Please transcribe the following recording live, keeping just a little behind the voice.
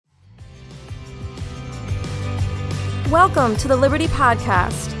Welcome to the Liberty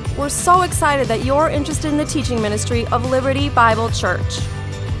Podcast. We're so excited that you're interested in the teaching ministry of Liberty Bible Church.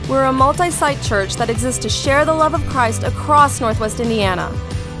 We're a multi-site church that exists to share the love of Christ across Northwest Indiana.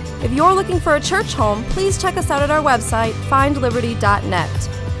 If you're looking for a church home, please check us out at our website, findliberty.net.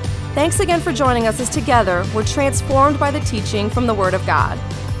 Thanks again for joining us as together we're transformed by the teaching from the Word of God.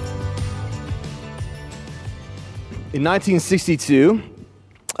 In 1962,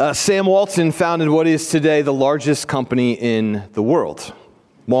 Sam Walton founded what is today the largest company in the world,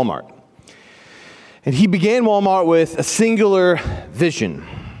 Walmart. And he began Walmart with a singular vision,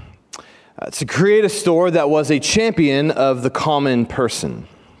 to create a store that was a champion of the common person.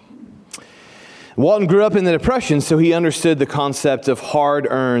 Walton grew up in the Depression, so he understood the concept of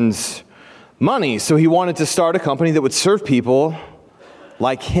hard-earned money. So he wanted to start a company that would serve people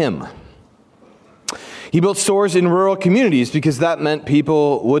like him. He built stores in rural communities because that meant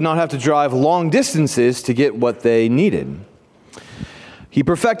people would not have to drive long distances to get what they needed. He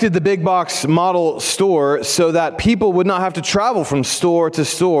perfected the big box model store so that people would not have to travel from store to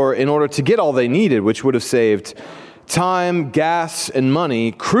store in order to get all they needed, which would have saved time, gas, and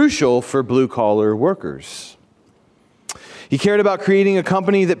money, crucial for blue-collar workers. He cared about creating a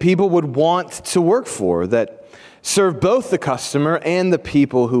company that people would want to work for, that served both the customer and the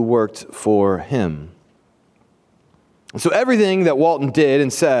people who worked for him. So everything that Walton did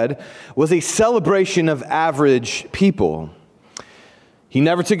and said was a celebration of average people. He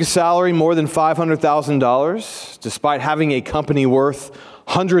never took a salary more than $500,000, despite having a company worth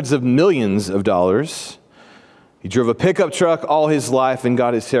hundreds of millions of dollars. He drove a pickup truck all his life and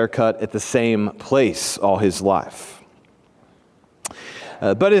got his hair cut at the same place all his life.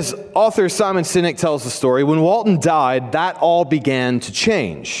 But as author Simon Sinek tells the story, when Walton died, that all began to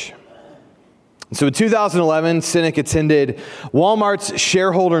change. So in 2011, Sinek attended Walmart's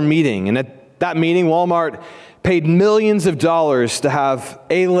shareholder meeting, and at that meeting, Walmart paid millions of dollars to have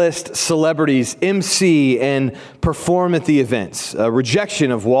A-list celebrities MC and perform at the events, a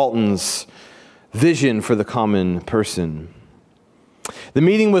rejection of Walton's vision for the common person. The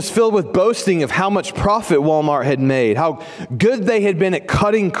meeting was filled with boasting of how much profit Walmart had made, how good they had been at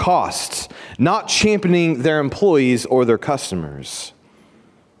cutting costs, not championing their employees or their customers.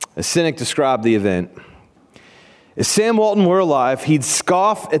 As Sinek described the event, if Sam Walton were alive, he'd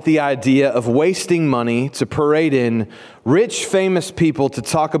scoff at the idea of wasting money to parade in rich, famous people to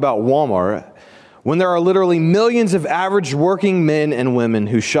talk about Walmart when there are literally millions of average working men and women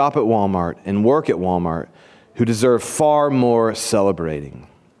who shop at Walmart and work at Walmart who deserve far more celebrating.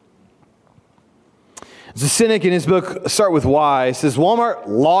 So Sinek in his book, Start With Why, says Walmart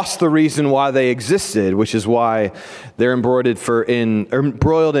lost the reason why they existed, which is why they're embroiled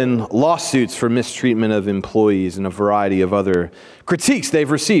in lawsuits for mistreatment of employees and a variety of other critiques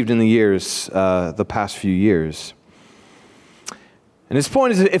they've received in the past few years. And his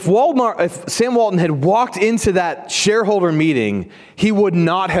point is that if Sam Walton had walked into that shareholder meeting, he would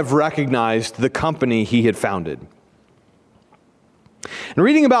not have recognized the company he had founded. And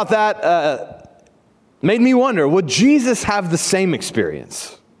reading about that made me wonder, would Jesus have the same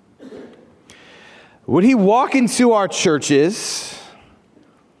experience? Would he walk into our churches,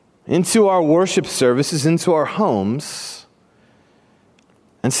 into our worship services, into our homes,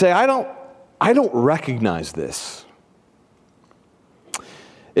 and say, I don't recognize this?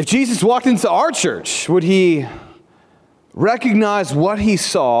 If Jesus walked into our church, would he recognize what he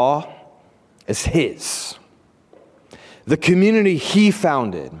saw as his? The community he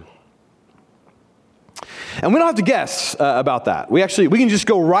founded. And we don't have to guess about that. We can just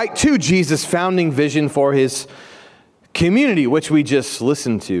go right to Jesus' founding vision for his community, which we just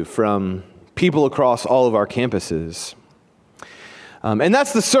listened to from people across all of our campuses. And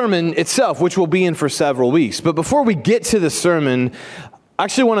that's the sermon itself, which we'll be in for several weeks. But before we get to the sermon, I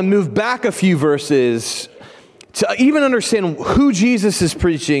actually want to move back a few verses to even understand who Jesus is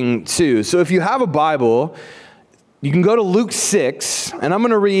preaching to. So if you have a Bible, you can go to Luke 6, and I'm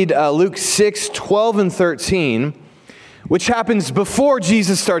going to read Luke 6, 12 and 13, which happens before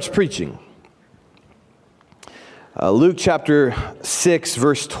Jesus starts preaching. Luke chapter 6,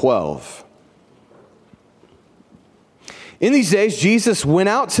 verse 12. In these days, Jesus went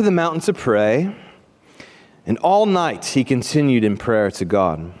out to the mountain to pray, and all night he continued in prayer to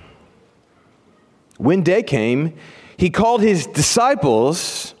God. When day came, he called his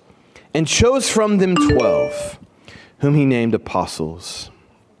disciples and chose from them 12, whom he named apostles.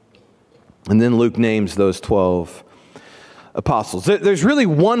 And then Luke names those 12 apostles. There's really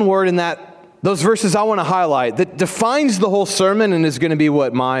one word in those verses I want to highlight that defines the whole sermon and is going to be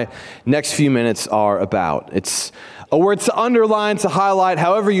what my next few minutes are about. It's a word to underline, to highlight,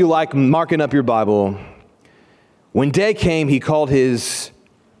 however you like marking up your Bible. When day came, he called his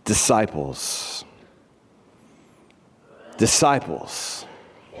disciples. Disciples.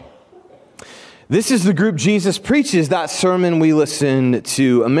 This is the group Jesus preaches, that sermon we listened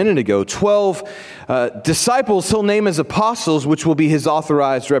to a minute ago. 12 disciples he'll name as apostles, which will be his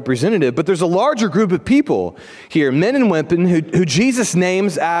authorized representative. But there's a larger group of people here, men and women, who Jesus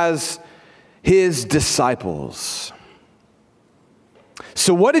names as his disciples.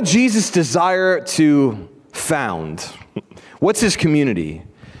 So what did Jesus desire to found? What's his community?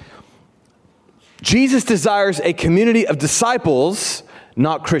 Jesus desires a community of disciples,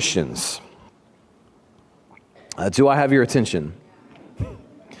 not Christians. Do I have your attention?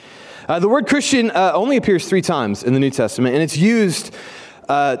 The word Christian only appears 3 times in the New Testament, and it's used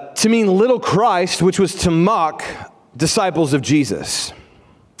to mean little Christ, which was to mock disciples of Jesus.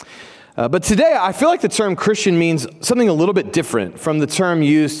 But today, I feel like the term Christian means something a little bit different from the term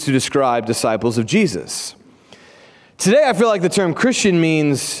used to describe disciples of Jesus. Today, I feel like the term Christian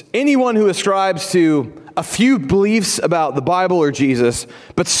means anyone who ascribes to a few beliefs about the Bible or Jesus,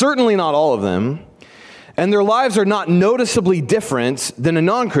 but certainly not all of them, and their lives are not noticeably different than a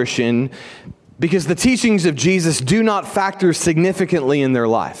non-Christian because the teachings of Jesus do not factor significantly in their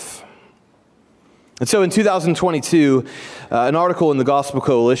life. And so in 2022, an article in the Gospel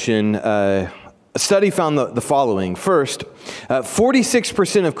Coalition, a study found the following. First,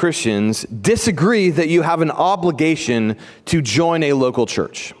 46% of Christians disagree that you have an obligation to join a local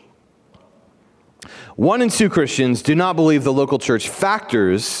church. 1 in 2 Christians do not believe the local church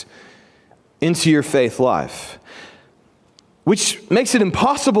factors into your faith life, which makes it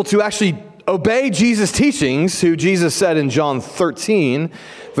impossible to actually obey Jesus' teachings, who Jesus said in John 13,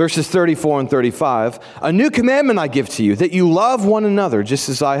 verses 34 and 35, "A new commandment I give to you, that you love one another just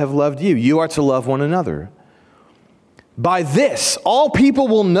as I have loved you. You are to love one another. By this, all people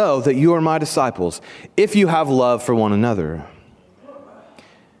will know that you are my disciples, if you have love for one another."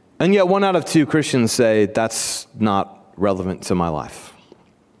 And yet 1 out of 2 Christians say that's not relevant to my life.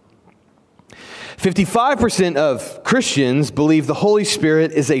 55% of Christians believe the Holy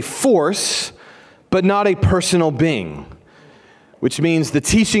Spirit is a force, but not a personal being, which means the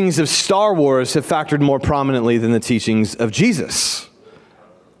teachings of Star Wars have factored more prominently than the teachings of Jesus.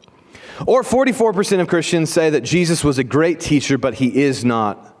 Or 44% of Christians say that Jesus was a great teacher, but he is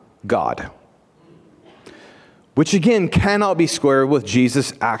not God, which again cannot be squared with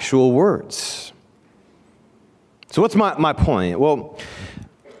Jesus' actual words. So what's my point? Well,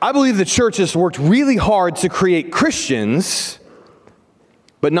 I believe the church has worked really hard to create Christians,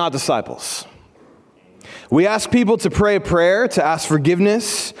 but not disciples. We ask people to pray a prayer, to ask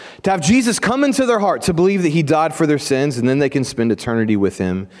forgiveness, to have Jesus come into their heart, to believe that he died for their sins, and then they can spend eternity with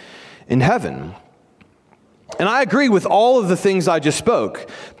him in heaven. And I agree with all of the things I just spoke,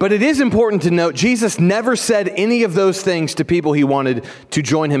 but it is important to note Jesus never said any of those things to people he wanted to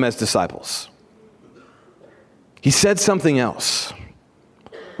join him as disciples. He said something else.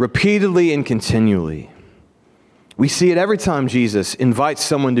 Repeatedly and continually. We see it every time Jesus invites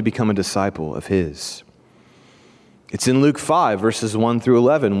someone to become a disciple of his. It's in Luke 5, verses 1 through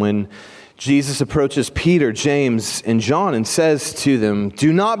 11, when Jesus approaches Peter, James, and John and says to them,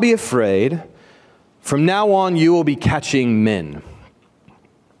 "Do not be afraid. From now on, you will be catching men."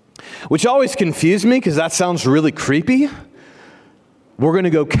 Which always confused me because that sounds really creepy. We're going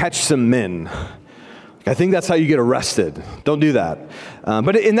to go catch some men. I think that's how you get arrested. Don't do that.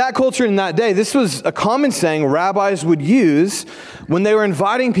 But in that culture, in that day, this was a common saying rabbis would use when they were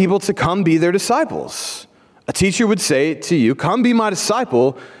inviting people to come be their disciples. A teacher would say to you, "Come be my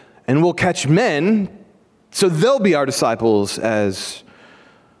disciple, and we'll catch men, so they'll be our disciples as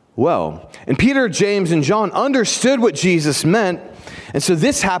well." And Peter, James, and John understood what Jesus meant, and so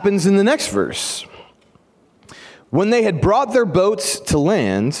this happens in the next verse. When they had brought their boats to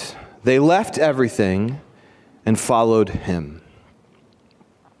land, they left everything and followed him.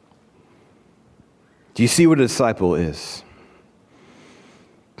 Do you see what a disciple is?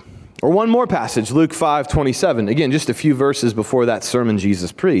 Or one more passage, Luke 5:27. Again, just a few verses before that sermon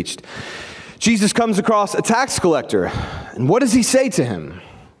Jesus preached. Jesus comes across a tax collector. And what does he say to him?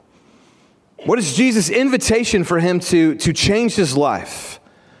 What is Jesus' invitation for him to change his life?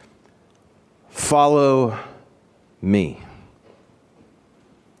 Follow me.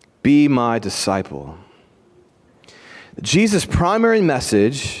 Be my disciple. Jesus' primary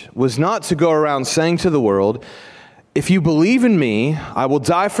message was not to go around saying to the world, "If you believe in me, I will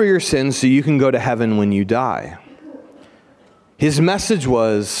die for your sins so you can go to heaven when you die." His message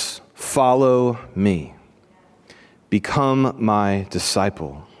was, "Follow me. Become my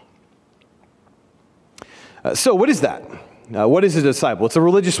disciple." So what is that? What is a disciple? It's a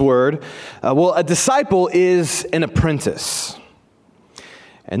religious word. Well, a disciple is an apprentice.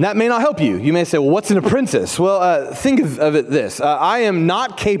 And that may not help you. You may say, well, what's an apprentice? Well, think of it this. I am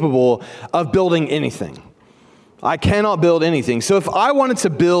not capable of building anything. I cannot build anything. So if I wanted to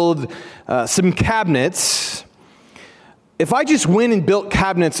build some cabinets, if I just went and built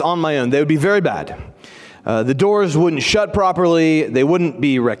cabinets on my own, they would be very bad. The doors wouldn't shut properly. They wouldn't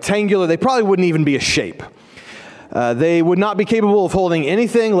be rectangular. They probably wouldn't even be a shape. They would not be capable of holding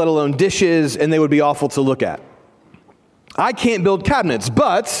anything, let alone dishes, and they would be awful to look at. I can't build cabinets,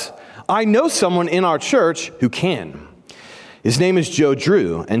 but I know someone in our church who can. His name is Joe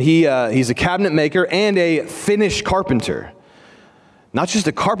Drew, and he's a cabinet maker and a Finnish carpenter. Not just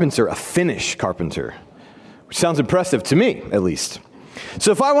a carpenter, a Finnish carpenter, which sounds impressive to me, at least.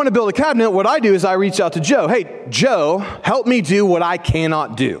 So if I want to build a cabinet, what I do is I reach out to Joe. Hey, Joe, help me do what I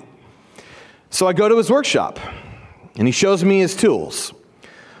cannot do. So I go to his workshop, and he shows me his tools.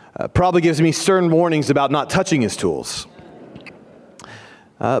 Probably gives me stern warnings about not touching his tools.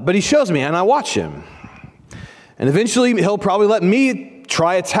 But he shows me, and I watch him. And eventually, he'll probably let me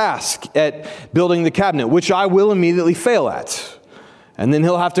try a task at building the cabinet, which I will immediately fail at. And then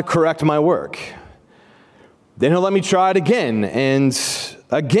he'll have to correct my work. Then he'll let me try it again, and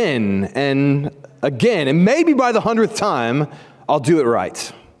again, and again. And maybe by the 100th time, I'll do it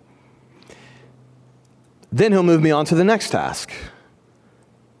right. Then he'll move me on to the next task,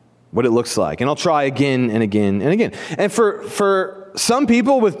 what it looks like. And I'll try again and again and again. And for some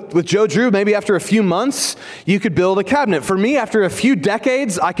people with Joe Drew, maybe after a few months, you could build a cabinet. For me, after a few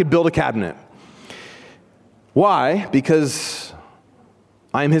decades, I could build a cabinet. Why? Because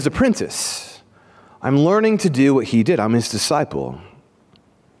I'm his apprentice. I'm learning to do what he did. I'm his disciple.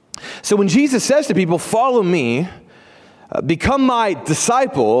 So when Jesus says to people, follow me, become my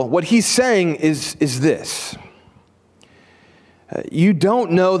disciple, what he's saying is this. You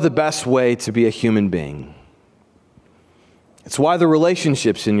don't know the best way to be a human being. It's why the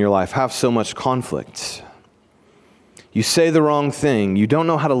relationships in your life have so much conflict. You say the wrong thing. You don't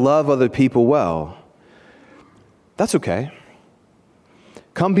know how to love other people well. That's okay.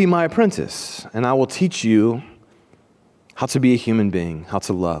 Come be my apprentice, and I will teach you how to be a human being, how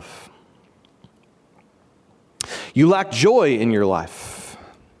to love. You lack joy in your life.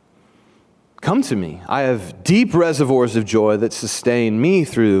 Come to me. I have deep reservoirs of joy that sustain me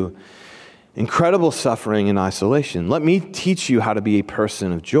through incredible suffering and isolation. Let me teach you how to be a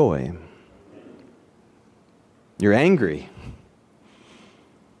person of joy. You're angry.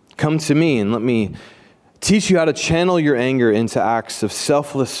 Come to me and let me teach you how to channel your anger into acts of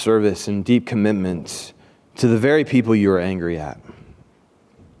selfless service and deep commitment to the very people you are angry at.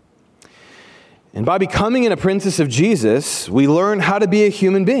 And by becoming an apprentice of Jesus, we learn how to be a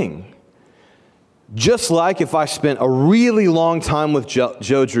human being. Just like if I spent a really long time with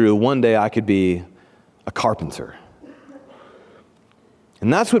Joe Drew, one day I could be a carpenter.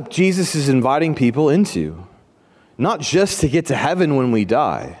 And that's what Jesus is inviting people into. Not just to get to heaven when we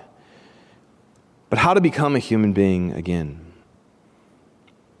die, but how to become a human being again.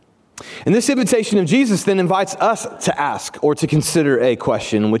 And this invitation of Jesus then invites us to ask or to consider a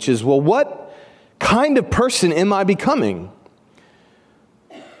question, which is, well, what kind of person am I becoming?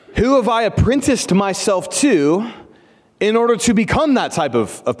 Who have I apprenticed myself to in order to become that type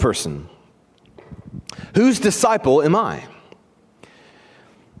of person? Whose disciple am I?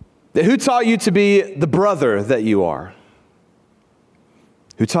 Who taught you to be the brother that you are?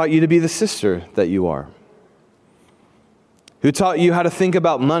 Who taught you to be the sister that you are? Who taught you how to think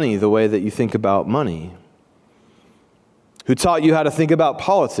about money the way that you think about money? Who taught you how to think about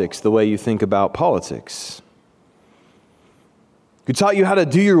politics the way you think about politics? Who taught you how to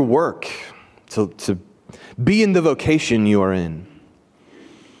do your work, to be in the vocation you are in?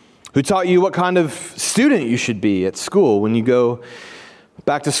 Who taught you what kind of student you should be at school when you go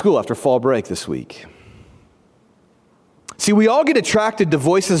back to school after fall break this week? See, we all get attracted to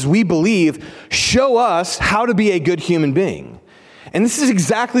voices we believe show us how to be a good human being. And this is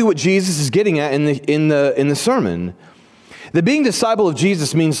exactly what Jesus is getting at in the sermon. That being a disciple of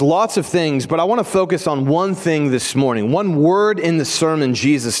Jesus means lots of things, but I want to focus on one thing this morning, one word in the sermon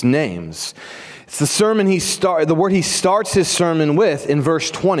Jesus names. It's the word he starts his sermon with in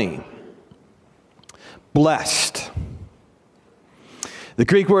verse 20. Blessed. The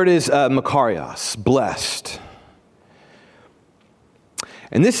Greek word is makarios, blessed.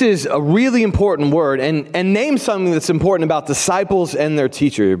 And this is a really important word, and names something that's important about disciples and their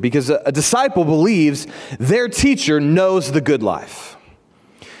teacher, because a disciple believes their teacher knows the good life.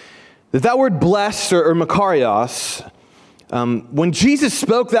 That word blessed or makarios When Jesus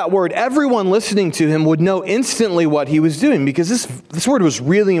spoke that word, everyone listening to him would know instantly what he was doing, because this word was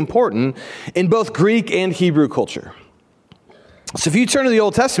really important in both Greek and Hebrew culture. So if you turn to the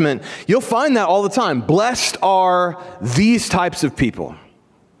Old Testament, you'll find that all the time. Blessed are these types of people.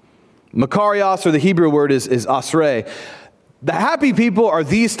 Makarios, or the Hebrew word is asrei. The happy people are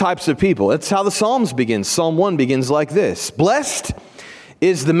these types of people. That's how the Psalms begin. Psalm 1 begins like this. Blessed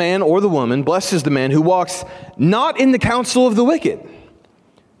is the man or the woman, blessed is the man who walks not in the counsel of the wicked,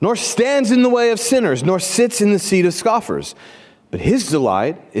 nor stands in the way of sinners, nor sits in the seat of scoffers. But his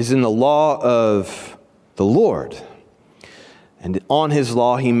delight is in the law of the Lord. And on his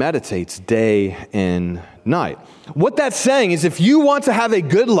law he meditates day and night. What that's saying is, if you want to have a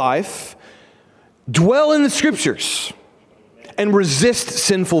good life, dwell in the scriptures and resist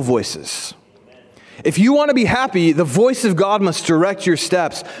sinful voices. If you want to be happy, the voice of God must direct your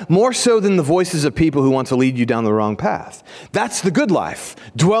steps more so than the voices of people who want to lead you down the wrong path. That's the good life,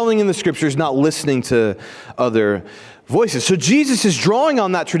 dwelling in the scriptures, not listening to other voices. So Jesus is drawing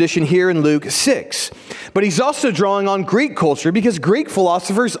on that tradition here in Luke 6. But he's also drawing on Greek culture, because Greek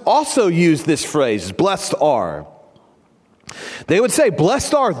philosophers also use this phrase, blessed are. They would say,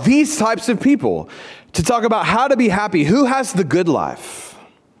 blessed are these types of people, to talk about how to be happy, who has the good life.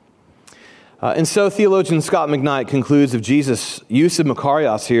 And so theologian Scott McKnight concludes of Jesus' use of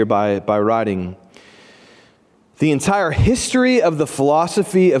Makarios here by writing, the entire history of the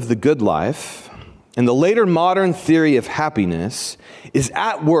philosophy of the good life and the later modern theory of happiness is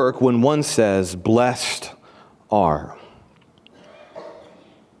at work when one says, blessed are.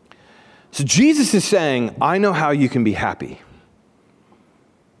 So Jesus is saying, I know how you can be happy.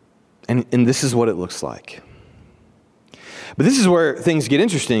 And this is what it looks like. But this is where things get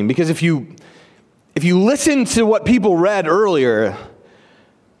interesting, because if you listen to what people read earlier,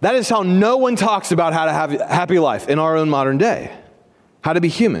 that is how no one talks about how to have a happy life in our own modern day, how to be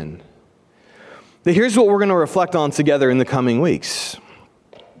human. But here's what we're going to reflect on together in the coming weeks.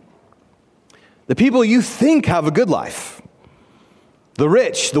 The people you think have a good life, the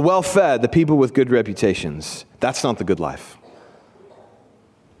rich, the well-fed, the people with good reputations, that's not the good life.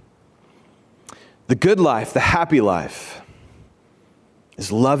 The good life, the happy life,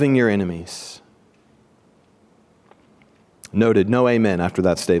 is loving your enemies. Noted, no amen after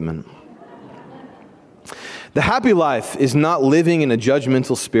that statement. The happy life is not living in a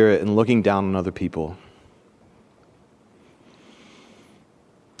judgmental spirit and looking down on other people.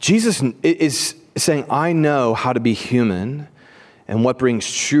 Jesus is saying, I know how to be human and what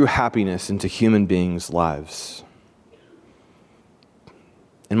brings true happiness into human beings' lives.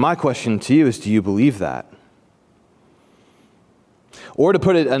 And my question to you is, do you believe that? Or to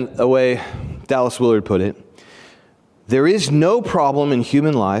put it a way Dallas Willard put it, there is no problem in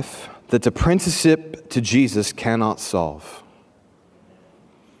human life that apprenticeship to Jesus cannot solve.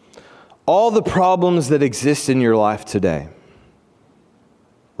 All the problems that exist in your life today,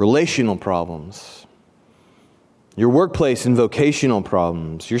 relational problems, your workplace and vocational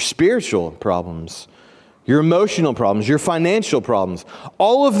problems, your spiritual problems, your emotional problems, your financial problems,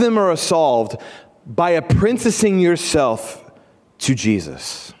 all of them are solved by apprenticing yourself to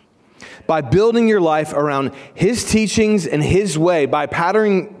Jesus. By building your life around His teachings and His way, by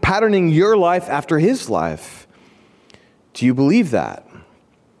patterning your life after His life. Do you believe that?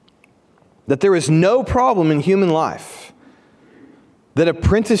 That there is no problem in human life that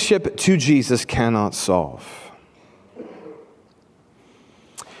apprenticeship to Jesus cannot solve?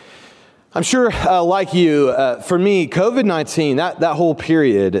 I'm sure, like you, for me, COVID-19, that whole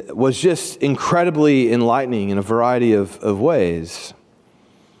period was just incredibly enlightening in a variety of ways.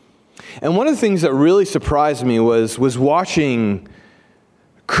 And one of the things that really surprised me was watching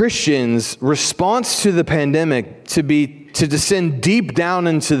Christians' response to the pandemic to descend deep down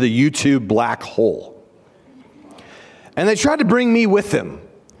into the YouTube black hole. And they tried to bring me with them.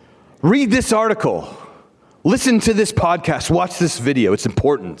 Read this article. Listen to this podcast. Watch this video. It's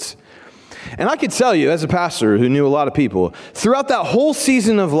important. And I could tell you, as a pastor who knew a lot of people, throughout that whole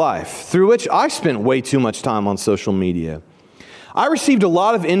season of life, through which I spent way too much time on social media, I received a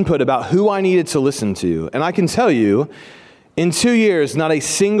lot of input about who I needed to listen to. And I can tell you, in 2 years, not a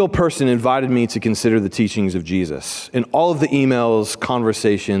single person invited me to consider the teachings of Jesus in all of the emails,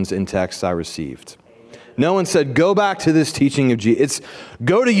 conversations, and texts I received. No one said, go back to this teaching of Jesus. It's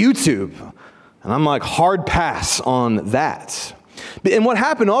go to YouTube. And I'm like, hard pass on that. And what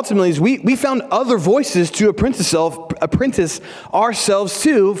happened ultimately is we found other voices to apprentice ourselves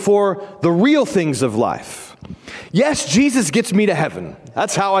to for the real things of life. Yes, Jesus gets me to heaven.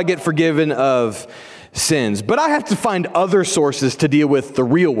 That's how I get forgiven of sins. But I have to find other sources to deal with the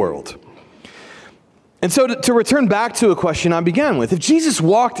real world. And so to return back to a question I began with, if Jesus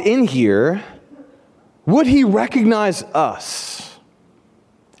walked in here, would he recognize us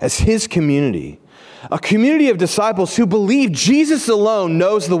as his community? A community of disciples who believe Jesus alone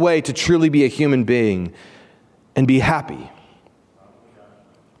knows the way to truly be a human being and be happy.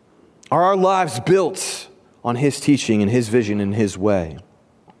 Are our lives built on his teaching and his vision and his way?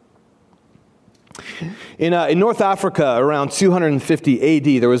 In North Africa, around 250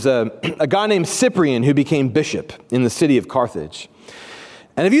 AD, there was a guy named Cyprian who became bishop in the city of Carthage.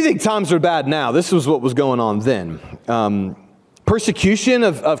 And if you think times are bad now, this was what was going on then. Persecution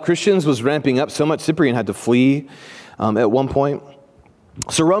of Christians was ramping up so much, Cyprian had to flee at one point.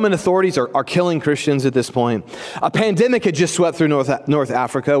 So Roman authorities are killing Christians at this point. A pandemic had just swept through North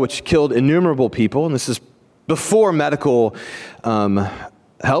Africa, which killed innumerable people. And this is before medical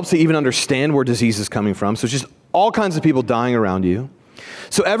help to even understand where disease is coming from. So it's just all kinds of people dying around you.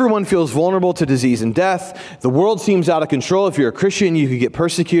 So everyone feels vulnerable to disease and death. The world seems out of control. If you're a Christian, you could get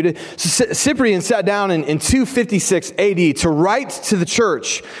persecuted. So Cyprian sat down in 256 AD to write to the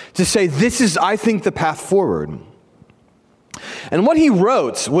church to say, this is, I think, the path forward. And what he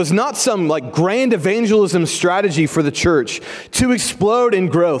wrote was not some grand evangelism strategy for the church to explode in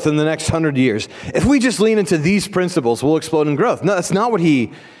growth in the next 100 years. If we just lean into these principles, we'll explode in growth. No, that's not what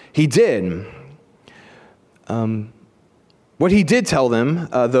he did. What he did tell them,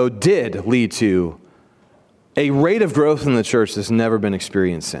 though, did lead to a rate of growth in the church that's never been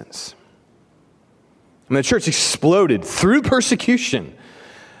experienced since. I mean, the church exploded through persecution,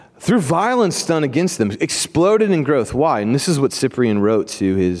 through violence done against them, exploded in growth. Why? And this is what Cyprian wrote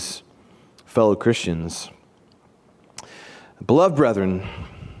to his fellow Christians. Beloved brethren,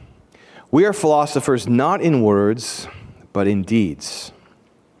 we are philosophers not in words, but in deeds.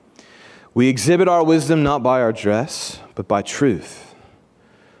 We exhibit our wisdom not by our dress, but by truth.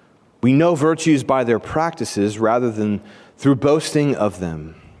 We know virtues by their practices rather than through boasting of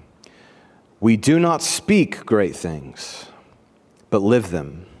them. We do not speak great things, but live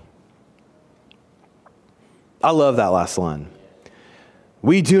them. I love that last line.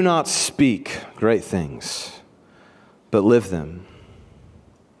 We do not speak great things, but live them.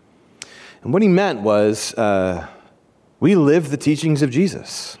 And what he meant was, we live the teachings of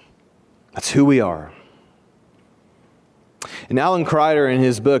Jesus. That's who we are. And Alan Kreider, in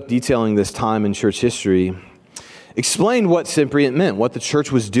his book detailing this time in church history, explained what Cyprian meant, what the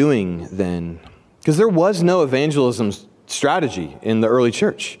church was doing then. Because there was no evangelism strategy in the early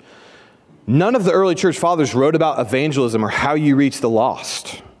church. None of the early church fathers wrote about evangelism or how you reach the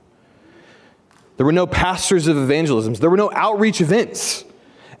lost. There were no pastors of evangelism. There were no outreach events.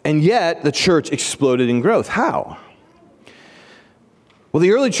 And yet, the church exploded in growth. How? Well,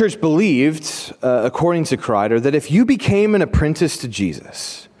 the early church believed, according to Kreider, that if you became an apprentice to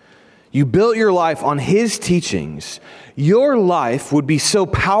Jesus, you built your life on his teachings, your life would be so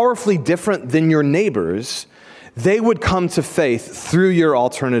powerfully different than your neighbors, they would come to faith through your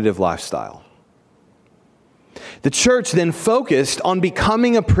alternative lifestyle. The church then focused on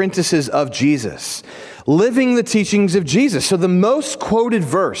becoming apprentices of Jesus, living the teachings of Jesus. So the most quoted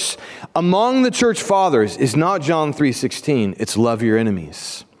verse among the church fathers is not John 3:16, it's love your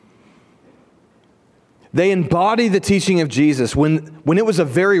enemies. They embody the teaching of Jesus when it was a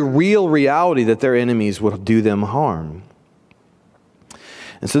very real reality that their enemies would do them harm.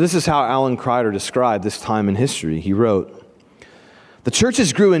 And so this is how Alan Kreider described this time in history. He wrote, "The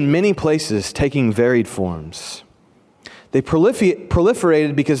churches grew in many places, taking varied forms. They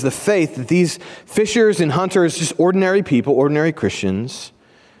proliferated because the faith that these fishers and hunters, just ordinary people, ordinary Christians,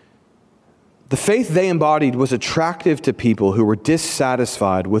 the faith they embodied was attractive to people who were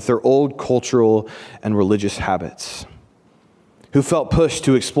dissatisfied with their old cultural and religious habits, who felt pushed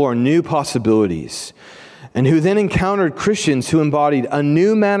to explore new possibilities, and who then encountered Christians who embodied a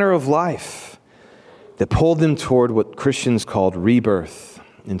new manner of life that pulled them toward what Christians called rebirth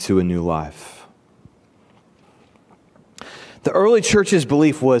into a new life." The early church's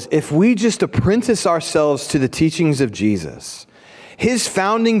belief was, if we just apprentice ourselves to the teachings of Jesus, his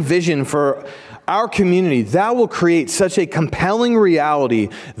founding vision for our community, that will create such a compelling reality,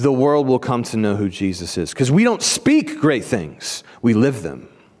 the world will come to know who Jesus is. Because we don't speak great things, we live them.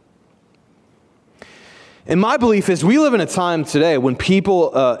 And my belief is we live in a time today when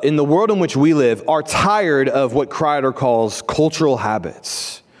people in the world in which we live are tired of what Kreider calls cultural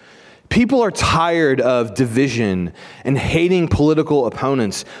habits. People are tired of division and hating political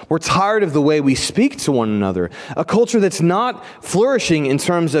opponents. We're tired of the way we speak to one another. A culture that's not flourishing in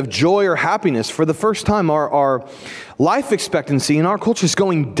terms of joy or happiness. For the first time, our life expectancy in our culture is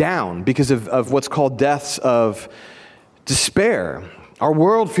going down because of what's called deaths of despair. Our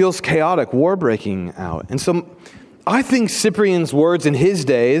world feels chaotic, war breaking out. And so I think Cyprian's words in his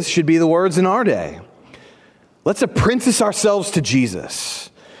days should be the words in our day. Let's apprentice ourselves to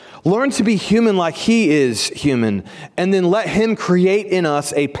Jesus. Learn to be human like he is human, and then let him create in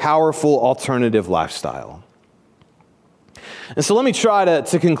us a powerful alternative lifestyle. And so let me try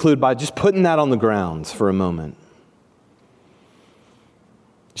to conclude by just putting that on the ground for a moment.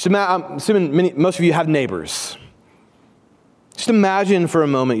 I'm assuming most of you have neighbors. Just imagine for a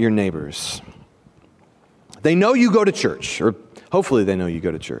moment your neighbors. They know you go to church, or hopefully they know you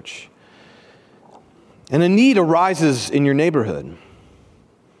go to church. And a need arises in your neighborhood.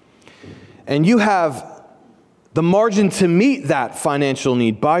 And you have the margin to meet that financial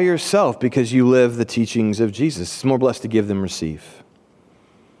need by yourself because you live the teachings of Jesus. It's more blessed to give than receive.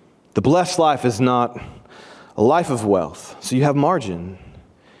 The blessed life is not a life of wealth, so you have margin.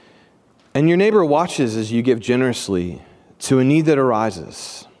 And your neighbor watches as you give generously to a need that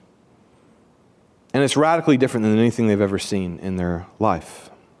arises. And it's radically different than anything they've ever seen in their life.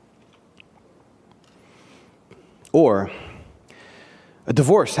 Or a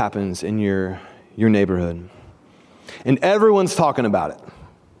divorce happens in your neighborhood, and everyone's talking about it,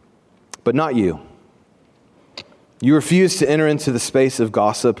 but not you. You refuse to enter into the space of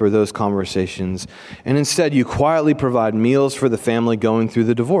gossip or those conversations, and instead you quietly provide meals for the family going through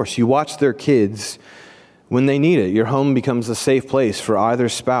the divorce. You watch their kids when they need it. Your home becomes a safe place for either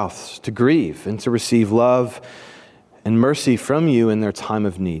spouse to grieve and to receive love and mercy from you in their time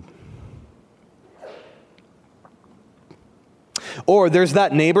of need. Or there's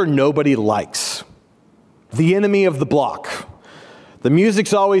that neighbor nobody likes, the enemy of the block. The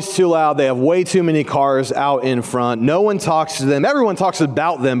music's always too loud. They have way too many cars out in front. No one talks to them. Everyone talks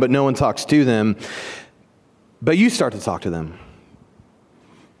about them, but no one talks to them. But you start to talk to them.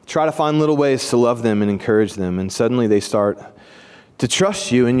 Try to find little ways to love them and encourage them. And suddenly they start to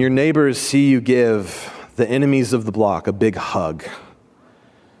trust you, and your neighbors see you give the enemies of the block a big hug.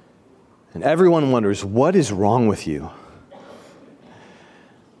 And everyone wonders, what is wrong with you?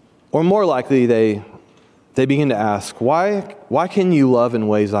 Or more likely, they begin to ask, why can you love in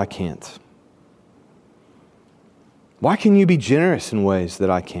ways I can't? Why can you be generous in ways that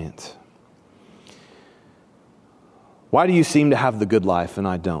I can't? Why do you seem to have the good life and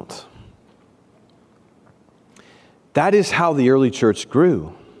I don't? That is how the early church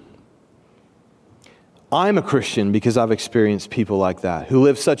grew. I'm a Christian because I've experienced people like that who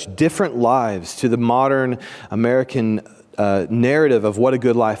live such different lives to the modern American narrative of what a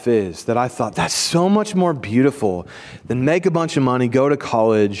good life is, that I thought that's so much more beautiful than make a bunch of money, go to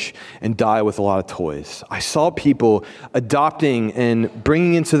college, and die with a lot of toys. I saw people adopting and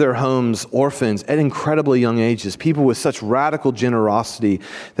bringing into their homes orphans at incredibly young ages, people with such radical generosity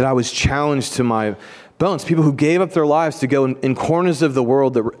that I was challenged to my bones, people who gave up their lives to go in corners of the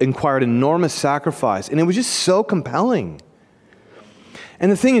world that required enormous sacrifice, and it was just so compelling.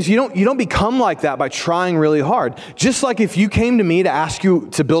 And the thing is, you don't become like that by trying really hard. Just like if you came to me to ask you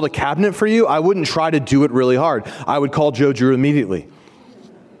to build a cabinet for you, I wouldn't try to do it really hard. I would call Joe Drew immediately.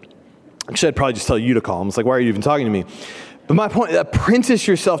 Actually, I'd probably just tell you to call him. It's like, why are you even talking to me? But my point, apprentice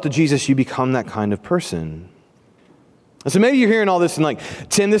yourself to Jesus, you become that kind of person. And so maybe you're hearing all this and like,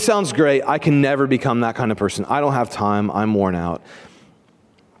 Tim, this sounds great. I can never become that kind of person. I don't have time. I'm worn out.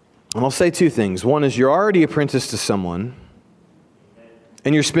 And I'll say two things. One is you're already apprenticed to someone,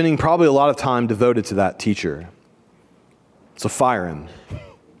 and you're spending probably a lot of time devoted to that teacher. So fire him.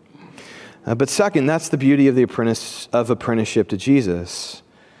 But second, that's the beauty of apprenticeship to Jesus.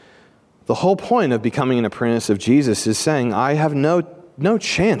 The whole point of becoming an apprentice of Jesus is saying, I have no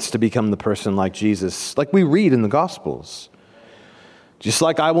chance to become the person like Jesus, like we read in the Gospels. Just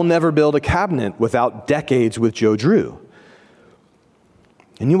like I will never build a cabinet without decades with Joe Drew.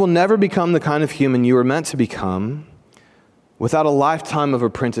 And you will never become the kind of human you were meant to become without a lifetime of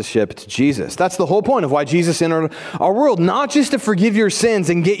apprenticeship to Jesus. That's the whole point of why Jesus entered our world, not just to forgive your sins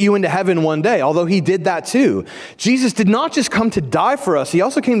and get you into heaven one day, although he did that too. Jesus did not just come to die for us, he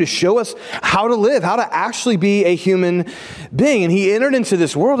also came to show us how to live, how to actually be a human being. And he entered into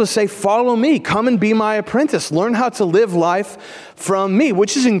this world to say, follow me, come and be my apprentice, learn how to live life from me,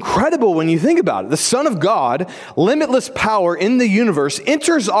 which is incredible when you think about it. The Son of God, limitless power in the universe,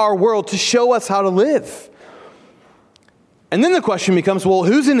 enters our world to show us how to live. And then the question becomes, well,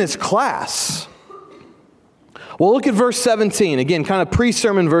 who's in his class? Well, look at verse 17. Again, kind of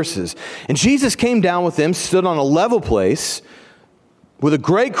pre-sermon verses. And Jesus came down with them, stood on a level place with a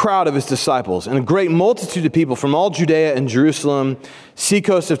great crowd of his disciples and a great multitude of people from all Judea and Jerusalem,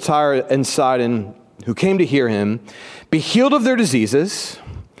 seacoast of Tyre and Sidon, who came to hear him, be healed of their diseases.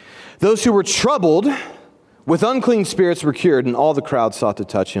 Those who were troubled with unclean spirits were cured, and all the crowd sought to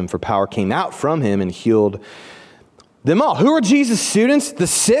touch him, for power came out from him and healed them all. Who are Jesus' students? The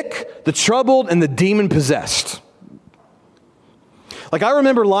sick, the troubled, and the demon-possessed. Like, I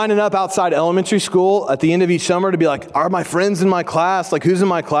remember lining up outside elementary school at the end of each summer to be like, are my friends in my class? Like, who's in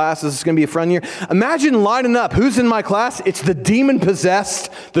my class? Is this going to be a fun year? Imagine lining up. Who's in my class? It's the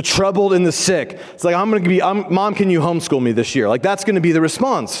demon-possessed, the troubled, and the sick. It's like, Mom, can you homeschool me this year? Like, that's going to be the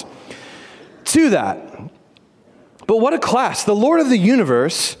response to that. But what a class. The Lord of the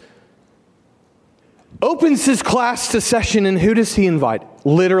universe opens his class to session, and who does he invite?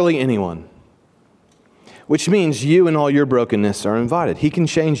 Literally anyone. Which means you and all your brokenness are invited. He can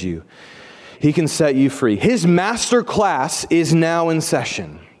change you. He can set you free. His master class is now in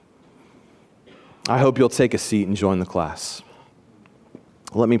session. I hope you'll take a seat and join the class.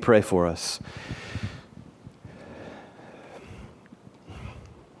 Let me pray for us.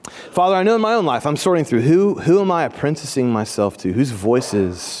 Father, I know in my own life I'm sorting through who am I apprenticing myself to? Whose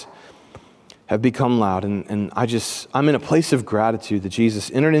voices have become loud? And I'm in a place of gratitude that Jesus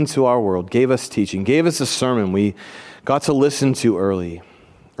entered into our world, gave us teaching, gave us a sermon we got to listen to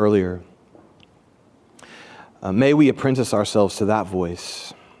earlier. May we apprentice ourselves to that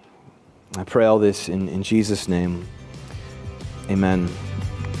voice. I pray all this in Jesus' name. Amen.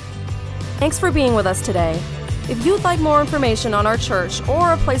 Thanks for being with us today. If you'd like more information on our church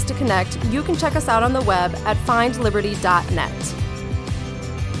or a place to connect, you can check us out on the web at findliberty.net.